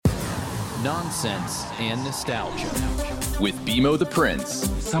Nonsense and Nostalgia with BMO the Prince.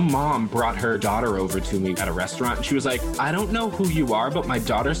 Some mom brought her daughter over to me at a restaurant, and she was like, I don't know who you are, but my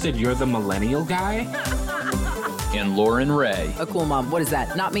daughter said you're the millennial guy. And Lauren Ray. A cool mom. What is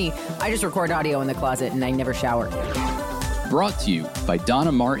that? Not me. I just record audio in the closet and I never shower. Brought to you by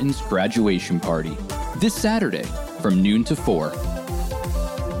Donna Martin's graduation party. This Saturday from noon to 4.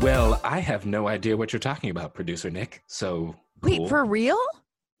 Well, I have no idea what you're talking about, producer Nick. So cool. Wait, for real?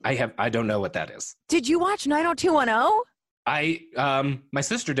 I don't know what that is. Did you watch 90210? My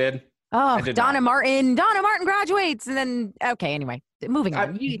sister did. Oh, Donna Martin graduates. And then, okay, anyway, moving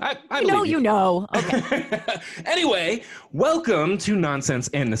on. You know. Okay. Anyway, welcome to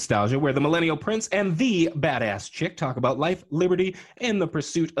Nonsense and Nostalgia, where the Millennial Prince and the Badass Chick talk about life, liberty, and the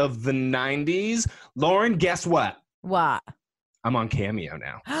pursuit of the 90s. Lauren, guess what? What? I'm on Cameo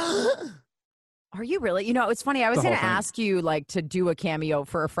now. Are you really? You know, it's funny. I was going to ask you, to do a cameo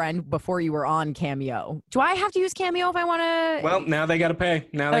for a friend before you were on Cameo. Do I have to use Cameo if I want to? Well, now they got to pay.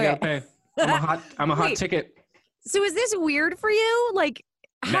 I'm a hot ticket. So is this weird for you?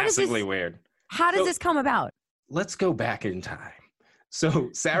 Massively weird. How does this come about? Let's go back in time. So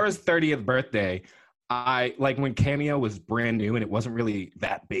Sarah's 30th birthday, when Cameo was brand new and it wasn't really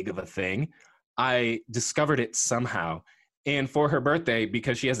that big of a thing, I discovered it somehow. And for her birthday,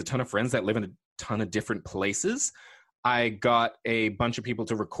 because she has a ton of friends that live in a ton of different places, I got a bunch of people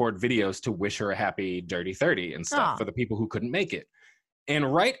to record videos to wish her a happy Dirty 30 and stuff for the people who couldn't make it.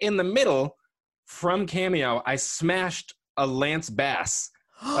 And right in the middle, from Cameo, I smashed a Lance Bass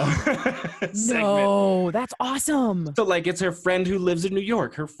segment. No, that's awesome. So it's her friend who lives in New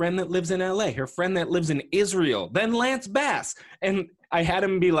York, her friend that lives in LA, her friend that lives in Israel, then Lance Bass. And I had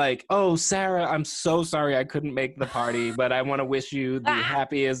him be like, oh, Sarah, I'm so sorry I couldn't make the party, but I want to wish you the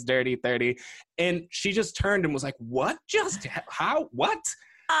happiest Dirty 30. And she just turned and was like, what? How? What?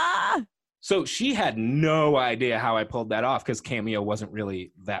 So she had no idea how I pulled that off because Cameo wasn't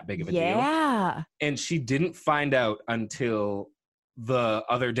really that big of a deal. Yeah. And she didn't find out until the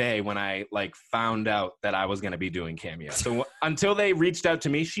other day when I found out that I was going to be doing Cameo. So until they reached out to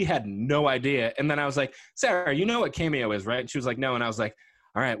me, she had no idea. And then I was like, Sarah, you know what Cameo is, right? And she was like, no. And I was like,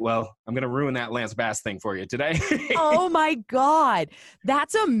 all right, well, I'm going to ruin that Lance Bass thing for you today. Oh my God.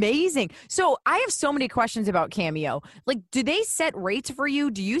 That's amazing. So I have so many questions about Cameo. Do they set rates for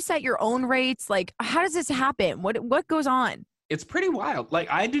you? Do you set your own rates? How does this happen? What goes on? It's pretty wild.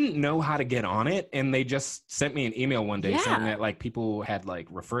 I didn't know how to get on it, and they just sent me an email one day saying that people had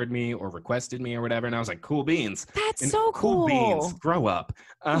referred me or requested me or whatever, and I was like, cool beans. That's so cool. Beans, grow up.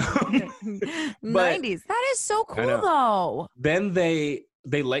 90s. That is so cool though. Then they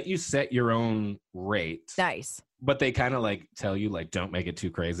let you set your own rate. Nice. But they kind of tell you don't make it too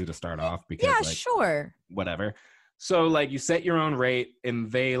crazy to start off because sure. Whatever. So you set your own rate,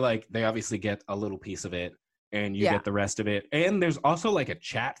 and they obviously get a little piece of it. And you get the rest of it. And there's also a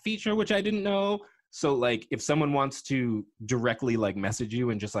chat feature, which I didn't know. So if someone wants to directly message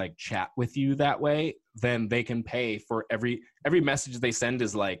you and just chat with you that way, then they can pay for every message they send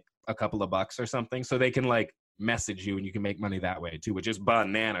is a couple of bucks or something. So they can message you and you can make money that way too, which is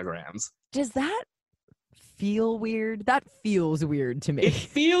bananagrams. Does that feel weird? That feels weird to me. It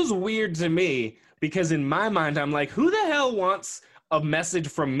feels weird to me because in my mind, I'm like, who the hell wants a message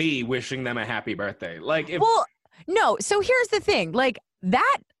from me wishing them a happy birthday? Well, no. So here's the thing.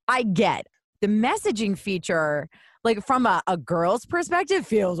 That I get. The messaging feature, from a girl's perspective,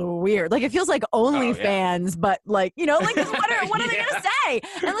 feels weird. It feels like OnlyFans, but what are they going to say?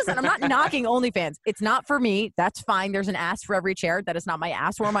 And listen, I'm not knocking OnlyFans. It's not for me. That's fine. There's an ass for every chair. That is not my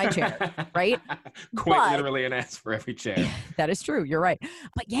ass or my chair, right? Quite literally an ass for every chair. That is true. You're right.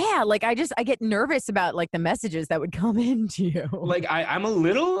 But yeah, I get nervous about the messages that would come into you. I'm a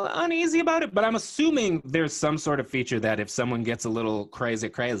little uneasy about it, but I'm assuming there's some sort of feature that if someone gets a little crazy,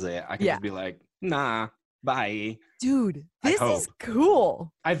 I can just be like, nah. Bye. Dude, this is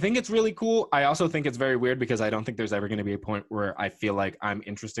cool. I think it's really cool. I also think it's very weird because I don't think there's ever going to be a point where I feel like I'm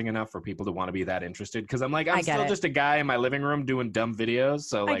interesting enough for people to want to be that interested. Because I'm still just a guy in my living room doing dumb videos.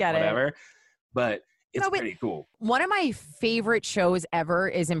 So whatever. But it's pretty cool. One of my favorite shows ever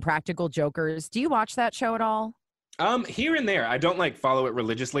is Impractical Jokers. Do you watch that show at all? Here and there. I don't follow it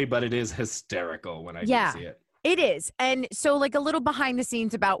religiously, but it is hysterical when I do see it. It is. And so a little behind the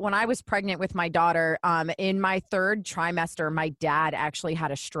scenes about when I was pregnant with my daughter, in my third trimester, my dad actually had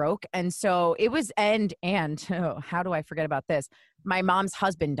a stroke. And so it was, how do I forget about this? My mom's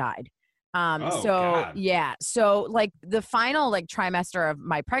husband died. Oh, So God. yeah. So like the final like trimester of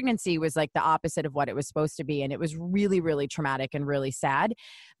my pregnancy was like the opposite of what it was supposed to be. And it was really, really traumatic and really sad.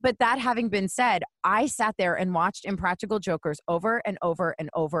 But that having been said, I sat there and watched Impractical Jokers over and over and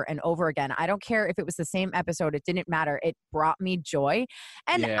over and over again. I don't care if it was the same episode. It didn't matter. It brought me joy.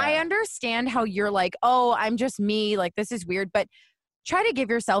 And I Yeah. understand how you're like, oh, I'm just me. Like, this is weird. But try to give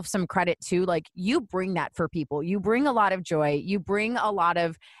yourself some credit too. Like, you bring that for people. You bring a lot of joy. You bring a lot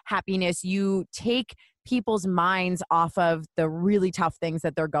of happiness. You take people's minds off of the really tough things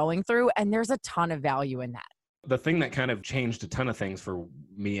that they're going through. And there's a ton of value in that. The thing that kind of changed a ton of things for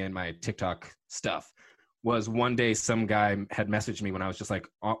me and my TikTok stuff was one day some guy had messaged me when I was just like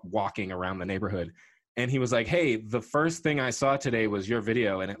walking around the neighborhood. And he was like, hey, the first thing I saw today was your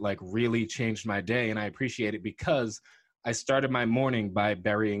video. And it like really changed my day. And I appreciate it because I started my morning by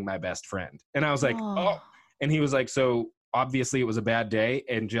burying my best friend. And I was like, oh. And he was like, so obviously it was a bad day.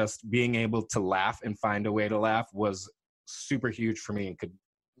 And just being able to laugh and find a way to laugh was super huge for me and could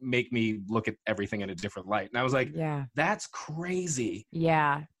make me look at everything in a different light. And I was like, Yeah. that's crazy.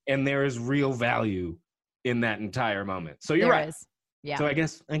 Yeah. And there is real value in that entire moment. So you're There right. is. Yeah. So I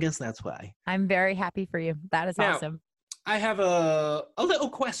guess that's why. I'm very happy for you. That is Now, awesome. I have a little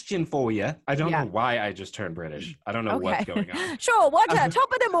question for you. I don't Yeah. know why I just turned British. I don't know what's going on. Sure. What's that?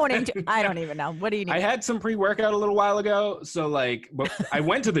 Top of the morning. I don't even know. What do you need? I had some pre-workout a little while ago, so like, but I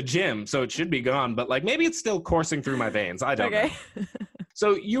went to the gym, so it should be gone. But like, maybe it's still coursing through my veins. I don't know.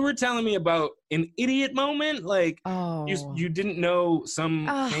 So you were telling me about an idiot moment, like Oh. you didn't know some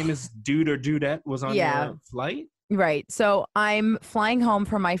famous dude or dudette was on your flight. Right. So I'm flying home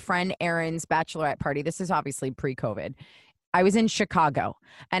from my friend Erin's bachelorette party. This is obviously pre-COVID. I was in Chicago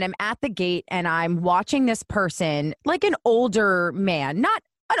and I'm at the gate and I'm watching this person, like an older man, not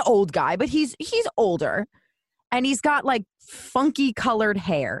an old guy, but he's older and he's got like funky colored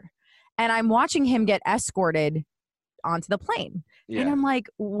hair. And I'm watching him get escorted onto the plane. Yeah. And I'm like,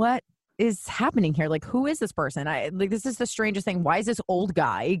 what is happening here? Like, who is this person? This is the strangest thing. Why is this old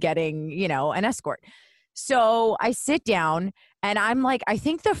guy getting, an escort? So I sit down and I'm like, I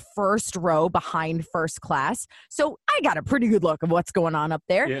think the first row behind first class. So I got a pretty good look of what's going on up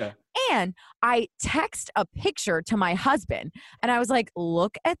there. Yeah. And I text a picture to my husband and I was like,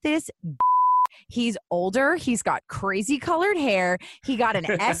 look at this. He's older. He's got crazy colored hair. He got an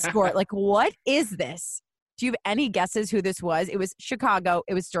escort. Like, what is this? Do you have any guesses who this was? It was Chicago.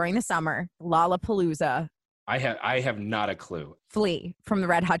 It was during the summer. Lollapalooza. I have not a clue. Flea from the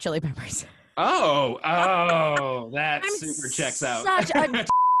Red Hot Chili Peppers. Oh, that super checks out. I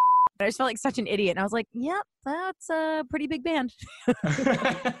just felt like such an idiot. And I was like, yep, that's a pretty big band.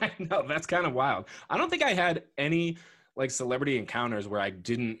 No, that's kind of wild. I don't think I had any like celebrity encounters where I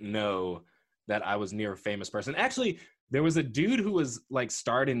didn't know that I was near a famous person. Actually, there was a dude who was like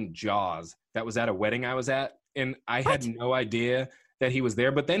starred in Jaws that was at a wedding I was at. And I had no idea that he was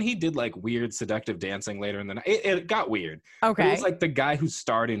there, but then he did like weird seductive dancing later in the night. It got weird. Okay. But it was like the guy who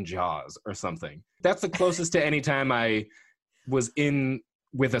starred in Jaws or something. That's the closest to any time I was in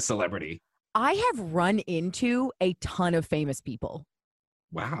with a celebrity. I have run into a ton of famous people.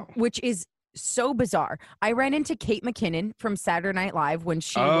 Wow. Which is so bizarre. I ran into Kate McKinnon from Saturday Night Live when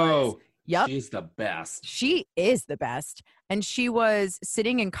she was... Yep. She's the best. She is the best. And she was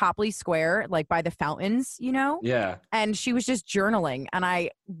sitting in Copley Square, like by the fountains, Yeah. And she was just journaling. And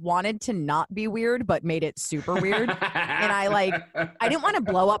I wanted to not be weird, but made it super weird. And I didn't want to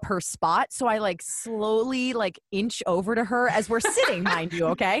blow up her spot. So I slowly inch over to her as we're sitting, mind you.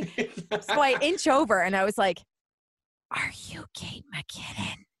 Okay. So I inch over and I was like, are you Kate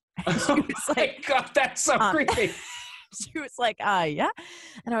McKinnon? And she was like, God, that's so creepy. She was like, yeah.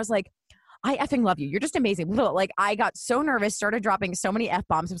 And I was like, I effing love you. You're just amazing. Like, I got so nervous, started dropping so many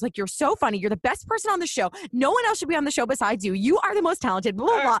F-bombs. I was like, you're so funny. You're the best person on the show. No one else should be on the show besides you. You are the most talented, blah,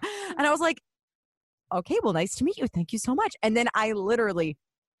 blah, blah. And I was like, okay, well, nice to meet you. Thank you so much. And then I literally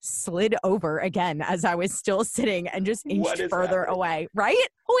slid over again as I was still sitting and just inched further away. Right?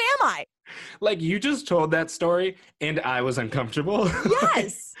 Who am I? Like, you just told that story and I was uncomfortable.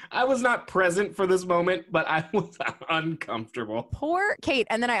 Yes. I was not present for this moment, but I was uncomfortable. Poor Kate.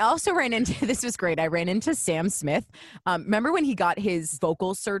 And then I also ran into, this was great. I ran into Sam Smith. Remember when he got his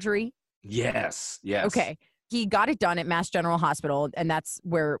vocal surgery? Yes. Yes. Okay. He got it done at Mass General Hospital, and that's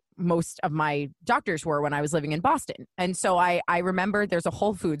where most of my doctors were when I was living in Boston. And so I remember there's a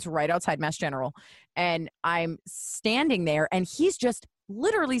Whole Foods right outside Mass General, and I'm standing there, and he's just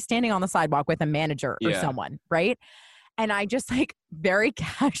literally standing on the sidewalk with a manager or someone, right? And I just very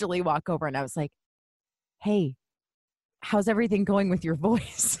casually walk over, and I was like, hey, how's everything going with your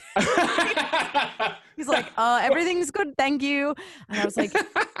voice? He's like, everything's good, thank you. And I was like,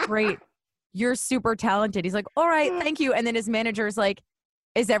 great. you're super talented. He's like, all right, thank you. And then his manager is like,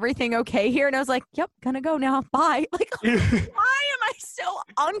 is everything okay here? And I was like, yep, gonna go now. Bye. Like, why am I so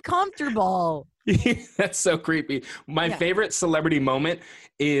uncomfortable? That's so creepy. My favorite celebrity moment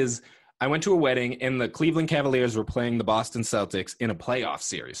is I went to a wedding and the Cleveland Cavaliers were playing the Boston Celtics in a playoff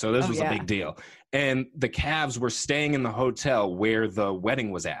series. So this was a big deal. And the Cavs were staying in the hotel where the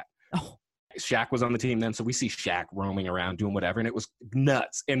wedding was at. Oh. Shaq was on the team then. So we see Shaq roaming around doing whatever. And it was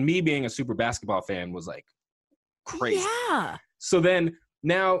nuts. And me being a super basketball fan was like crazy. Yeah. So then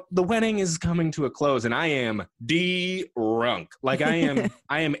now the wedding is coming to a close and I am drunk. Like I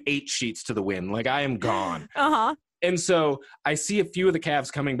am 8 sheets to the wind. Like I am gone. Uh-huh. And so I see a few of the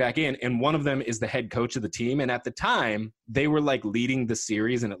Cavs coming back in, and one of them is the head coach of the team. And at the time, they were like leading the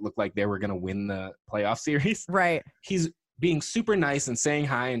series, and it looked like they were going to win the playoff series. Right. He's being super nice and saying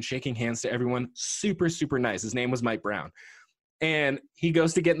hi and shaking hands to everyone. Super, super nice. His name was Mike Brown. And he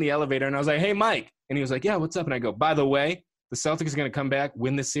goes to get in the elevator, and I was like, hey, Mike. And he was like, yeah, what's up? And I go, by the way, the Celtics are going to come back,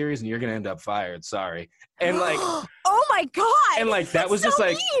 win this series, and you're going to end up fired. Sorry. And like, oh my God. And like, that was so just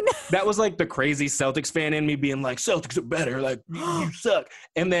like, mean. that was like the crazy Celtics fan in me being like, Celtics are better. Like, you suck.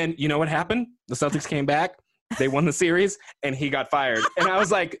 And then, you know what happened? The Celtics came back, they won the series, and he got fired. And I was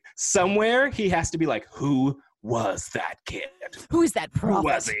like, somewhere he has to be like, who was that kid? Who's that prophet? Who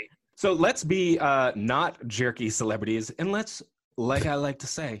was he? So let's be not jerky celebrities, and let's, like I like to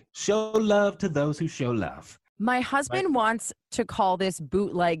say, show love to those who show love. My husband wants to call this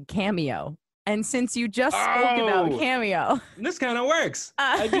bootleg Cameo. And since you just spoke about Cameo. This kind of works.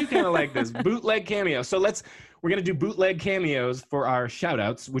 I do kind of like this. Bootleg Cameo. So we're going to do bootleg cameos for our shout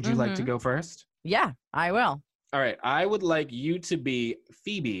outs. Would you like to go first? Yeah, I will. All right. I would like you to be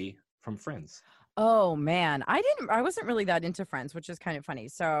Phoebe from Friends. Oh man, I wasn't really that into Friends, which is kind of funny.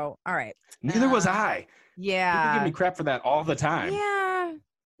 So, all right. Neither was I. Yeah. People give me crap for that all the time. Yeah.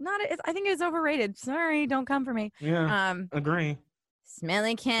 I think it's overrated. Sorry, don't come for me. Yeah. Agree.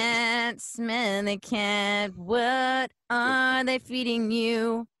 Smelly cat, what are they feeding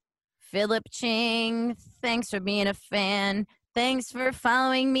you? Philip Ching, thanks for being a fan. Thanks for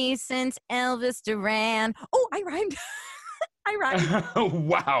following me since Elvis Duran. Oh, I rhymed. I rhymed.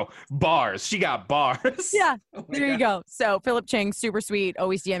 Wow. Bars. She got bars. Yeah. Oh there you go. So Philip Ching, super sweet,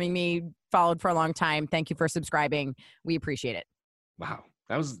 always DMing me, followed for a long time. Thank you for subscribing. We appreciate it. Wow.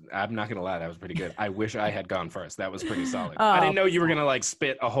 I'm not going to lie, that was pretty good. I wish I had gone first. That was pretty solid. Oh. I didn't know you were going to like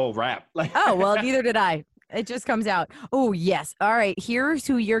spit a whole rap. Like, oh, well, neither did I. It just comes out. Oh, yes. All right. Here's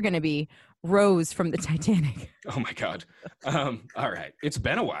who you're going to be. Rose from the Titanic. Oh my God. All right. It's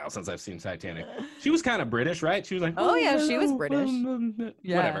been a while since I've seen Titanic. She was kind of British, right? She was like, oh yeah, she was British.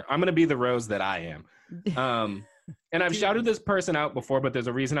 Yeah. Whatever. I'm going to be the Rose that I am. And I've shouted this person out before, but there's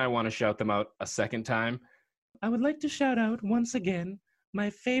a reason I want to shout them out a second time. I would like to shout out once again my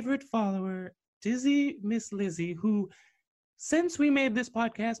favorite follower, Dizzy Miss Lizzie, who, since we made this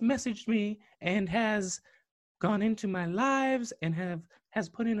podcast, messaged me and has gone into my lives and has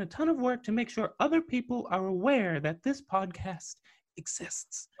put in a ton of work to make sure other people are aware that this podcast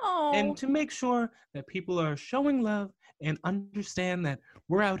exists. Oh. And to make sure that people are showing love and understand that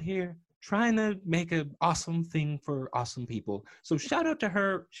we're out here trying to make an awesome thing for awesome people. So shout out to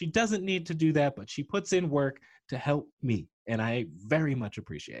her. She doesn't need to do that, but she puts in work to help me. And I very much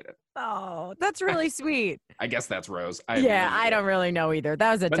appreciate it. Oh, that's really sweet. I guess that's Rose. I don't really know either.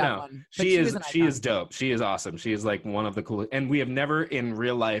 That was a tough one. But she is dope. She is awesome. She is like one of the coolest. And we have never in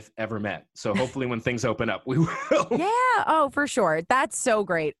real life ever met. So hopefully when things open up, we will. Yeah. Oh, for sure. That's so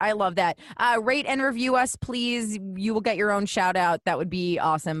great. I love that. Rate and review us, please. You will get your own shout out. That would be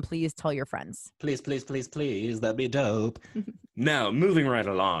awesome. Please tell your friends. Please, please, please, please. That'd be dope. Now, moving right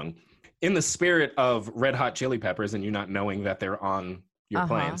along. In the spirit of Red Hot Chili Peppers and you not knowing that they're on your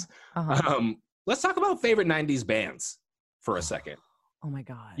planes, let's talk about favorite 90s bands for a second. Oh my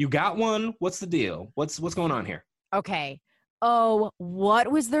God. You got one? What's the deal? What's going on here? Okay. Oh,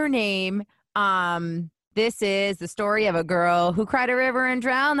 what was their name? This is the story of a girl who cried a river and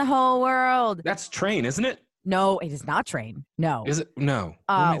drowned the whole world. That's Train, isn't it? No, it is not Train. No. Is it? No.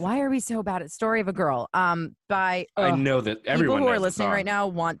 Why are we so bad at Story of a Girl? By I know that everyone people who knows are listening the song. right now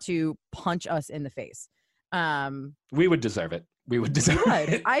want to punch us in the face. We would deserve it. We would deserve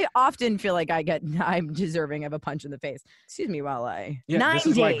it. I often feel like I'm deserving of a punch in the face. Excuse me while I 9 this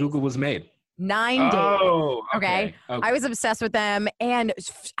is days. why Google was made. 9 days. Oh, Okay. I was obsessed with them, and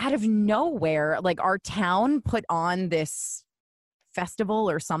out of nowhere, like our town put on this festival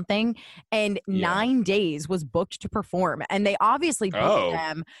or something, and 9 days was booked to perform, and they obviously booked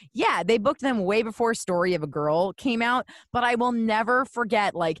them. Yeah, they booked them way before Story of a Girl came out, but I will never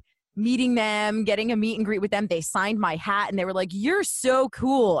forget, like, meeting them, getting a meet and greet with them. They signed my hat and they were like, "You're so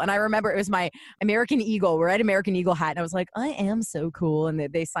cool." And I remember it was my American Eagle. We're at American Eagle hat. And I was like, "I am so cool." And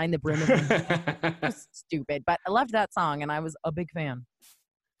they signed the brim of it. It was stupid, but I loved that song and I was a big fan.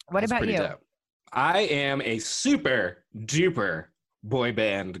 What That's about pretty you? dope. I am a super duper boy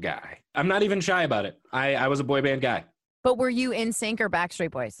band guy. I'm not even shy about it. I was a boy band guy. But were you NSYNC or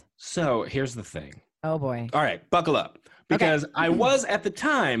Backstreet Boys? So here's the thing. Oh boy. All right, buckle up. Because I was at the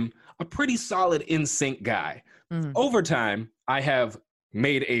time a pretty solid NSYNC guy. Over time, I have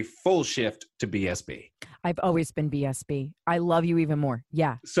made a full shift to BSB. I've always been BSB. I love you even more.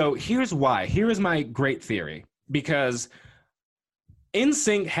 Yeah. So here's why. Here is my great theory. Because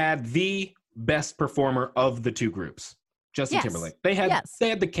NSYNC had the best performer of the two groups, Justin Timberlake. They had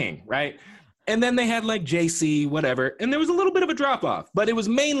the king, right? And then they had like JC, whatever. And there was a little bit of a drop off, but it was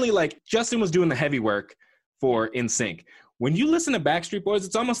mainly like Justin was doing the heavy work for NSYNC. When you listen to Backstreet Boys,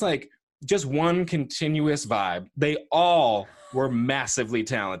 it's almost like just one continuous vibe. They all were massively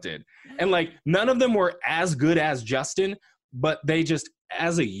talented. And like none of them were as good as Justin, but they just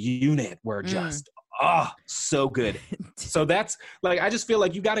as a unit were just so good. So that's like, I just feel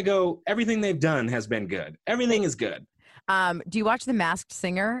like you got to go, everything they've done has been good. Everything is good. Do you watch The Masked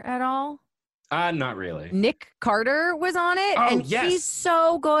Singer at all? Not really. Nick Carter was on it, and yes. He's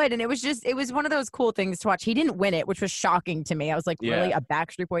so good. And it was one of those cool things to watch. He didn't win it, which was shocking to me. I was like, really? A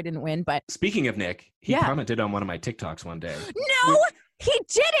Backstreet Boy didn't win? But speaking of Nick, he commented on one of my TikToks one day. No, he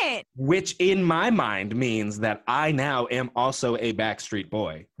didn't. Which in my mind means that I now am also a Backstreet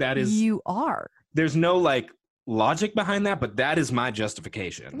Boy. That is, you are. There's no like logic behind that, but that is my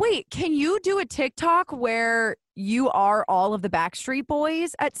justification. Wait, can you do a TikTok where you are all of the Backstreet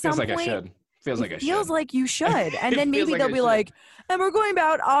Boys at some point? Feels like I should. Feels like you should. And then maybe they'll be like, and we're going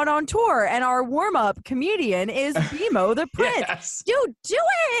out on tour, and our warm-up comedian is BMO the Prince. Yes. Dude, do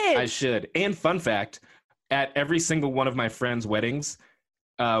it! I should. And fun fact, at every single one of my friends' weddings,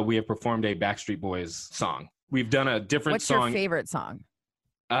 we have performed a Backstreet Boys song. We've done a different song. What's your favorite song?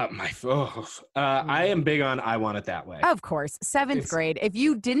 I am big on I Want It That Way. Of course. Seventh grade. If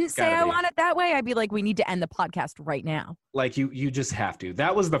you didn't say I Want It That Way, I'd be like, we need to end the podcast right now. Like you just have to.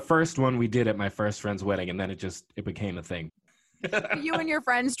 That was the first one we did at my first friend's wedding, and then it became a thing. You and your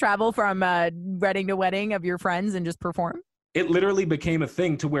friends travel from wedding to wedding of your friends and just perform? It literally became a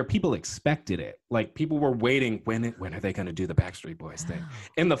thing to where people expected it. Like people were waiting, when are they going to do the Backstreet Boys thing?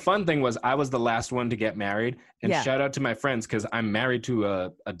 And the fun thing was I was the last one to get married. And shout out to my friends because I'm married to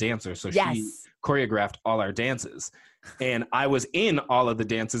a dancer. So she choreographed all our dances. And I was in all of the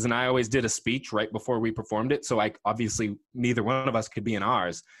dances and I always did a speech right before we performed it. So obviously neither one of us could be in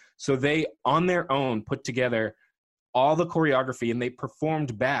ours. So they on their own put together all the choreography and they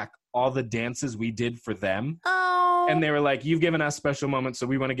performed back all the dances we did for them. And they were like, you've given us special moments, so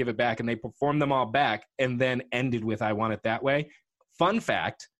we want to give it back. And they performed them all back and then ended with I Want It That Way. Fun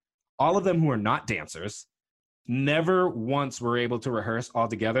fact, all of them who are not dancers never once were able to rehearse all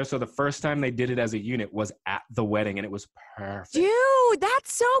together. So the first time they did it as a unit was at the wedding, and it was perfect. Dude,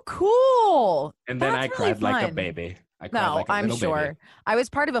 that's so cool. And then I cried like a baby. I'm sure. Baby. I was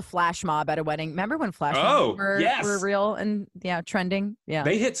part of a flash mob at a wedding. Remember when flash mobs were real and trending? Yeah.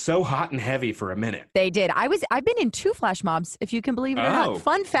 They hit so hot and heavy for a minute. They did. I've been in 2 flash mobs, if you can believe it or not.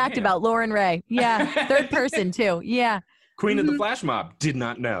 Fun fact about Lauren Ray. Yeah. Third person too. Yeah. Queen of the flash mob. Did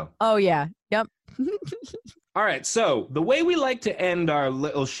not know. Oh yeah. Yep. All right. So the way we like to end our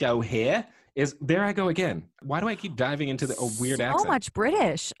little show here is, there I go again. Why do I keep diving into a weird accent? So much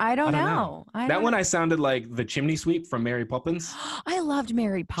British. I don't know. I sounded like the chimney sweep from Mary Poppins. I loved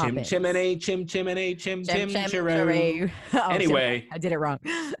Mary Poppins. Chim chimney, chim chimney, chim chim chiroo. Anyway. I did it wrong.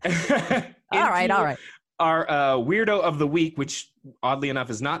 All right. Our weirdo of the week, which oddly enough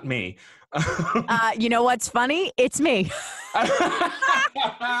is not me. You know what's funny? It's me.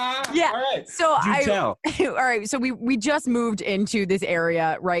 Yeah. All right. So tell. All right. So we just moved into this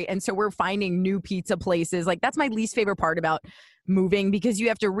area, right? And so we're finding new pizza places. Like that's my least favorite part about moving, because you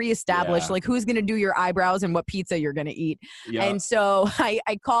have to reestablish like who's going to do your eyebrows and what pizza you're going to eat. Yeah. And so I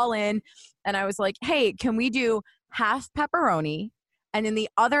call in and I was like, hey, can we do half pepperoni and then the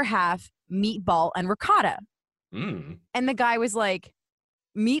other half meatball and ricotta? And the guy was like,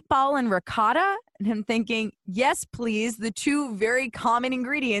 meatball and ricotta? And I'm thinking, yes, please. The 2 very common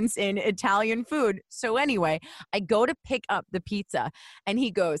ingredients in Italian food. So anyway, I go to pick up the pizza and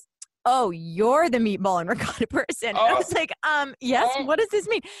he goes, oh, you're the meatball and ricotta person. I was like, yes, what does this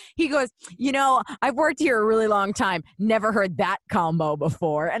mean? He goes, I've worked here a really long time. Never heard that combo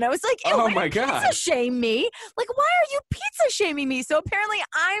before. And I was like, oh my God. Pizza shame me. Like, why are you pizza shaming me? So apparently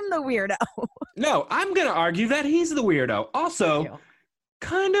I'm the weirdo. No, I'm going to argue that he's the weirdo. Also,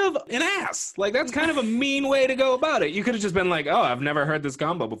 kind of an ass. Like, that's kind of a mean way to go about it. You could have just been like, oh, I've never heard this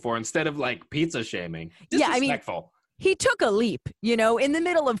combo before, instead of like pizza shaming. Disrespectful. He took a leap, you know, in the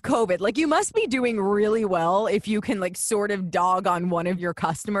middle of COVID. Like, you must be doing really well if you can, like, sort of dog on one of your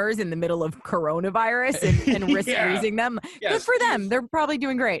customers in the middle of coronavirus and risk losing them. Yeah, good for them. They're probably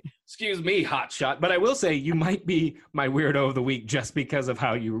doing great. Excuse me, hotshot. But I will say you might be my weirdo of the week just because of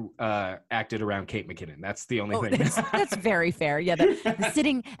how you acted around Kate McKinnon. That's the only thing. That's very fair. Yeah, the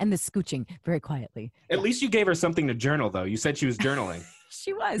sitting and the scooching very quietly. At least you gave her something to journal, though. You said she was journaling.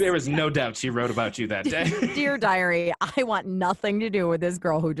 She was. There was no doubt she wrote about you that day. Dear diary, I want nothing to do with this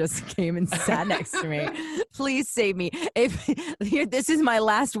girl who just came and sat next to me. Please save me. This is my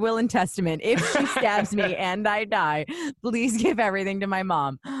last will and testament. If she stabs me and I die, please give everything to my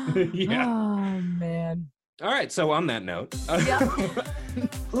mom. Yeah. Oh, man. All right, so on that note, Yep.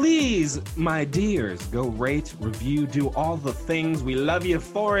 please, my dears, go rate, review, do all the things. We love you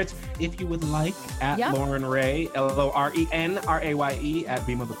for it. If you would like, at Lauren Ray, LORENRAYE, at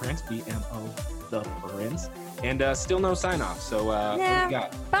BMO the Prince, BMO the Prince. And still no sign off. So what do you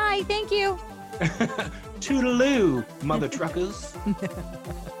got? Bye. Thank you. Toodaloo, mother truckers.